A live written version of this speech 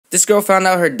This girl found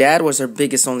out her dad was her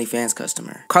biggest OnlyFans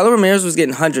customer. Carla Ramirez was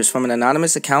getting hundreds from an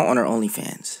anonymous account on her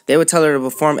OnlyFans. They would tell her to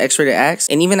perform X-rated acts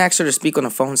and even ask her to speak on the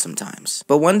phone sometimes.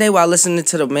 But one day while listening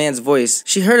to the man's voice,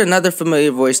 she heard another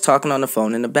familiar voice talking on the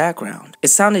phone in the background. It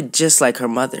sounded just like her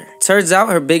mother. Turns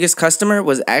out her biggest customer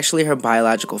was actually her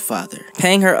biological father,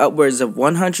 paying her upwards of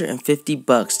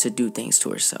 $150 to do things to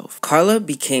herself. Carla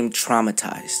became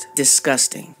traumatized.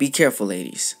 Disgusting. Be careful,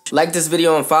 ladies. Like this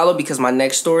video and follow because my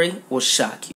next story will shock you.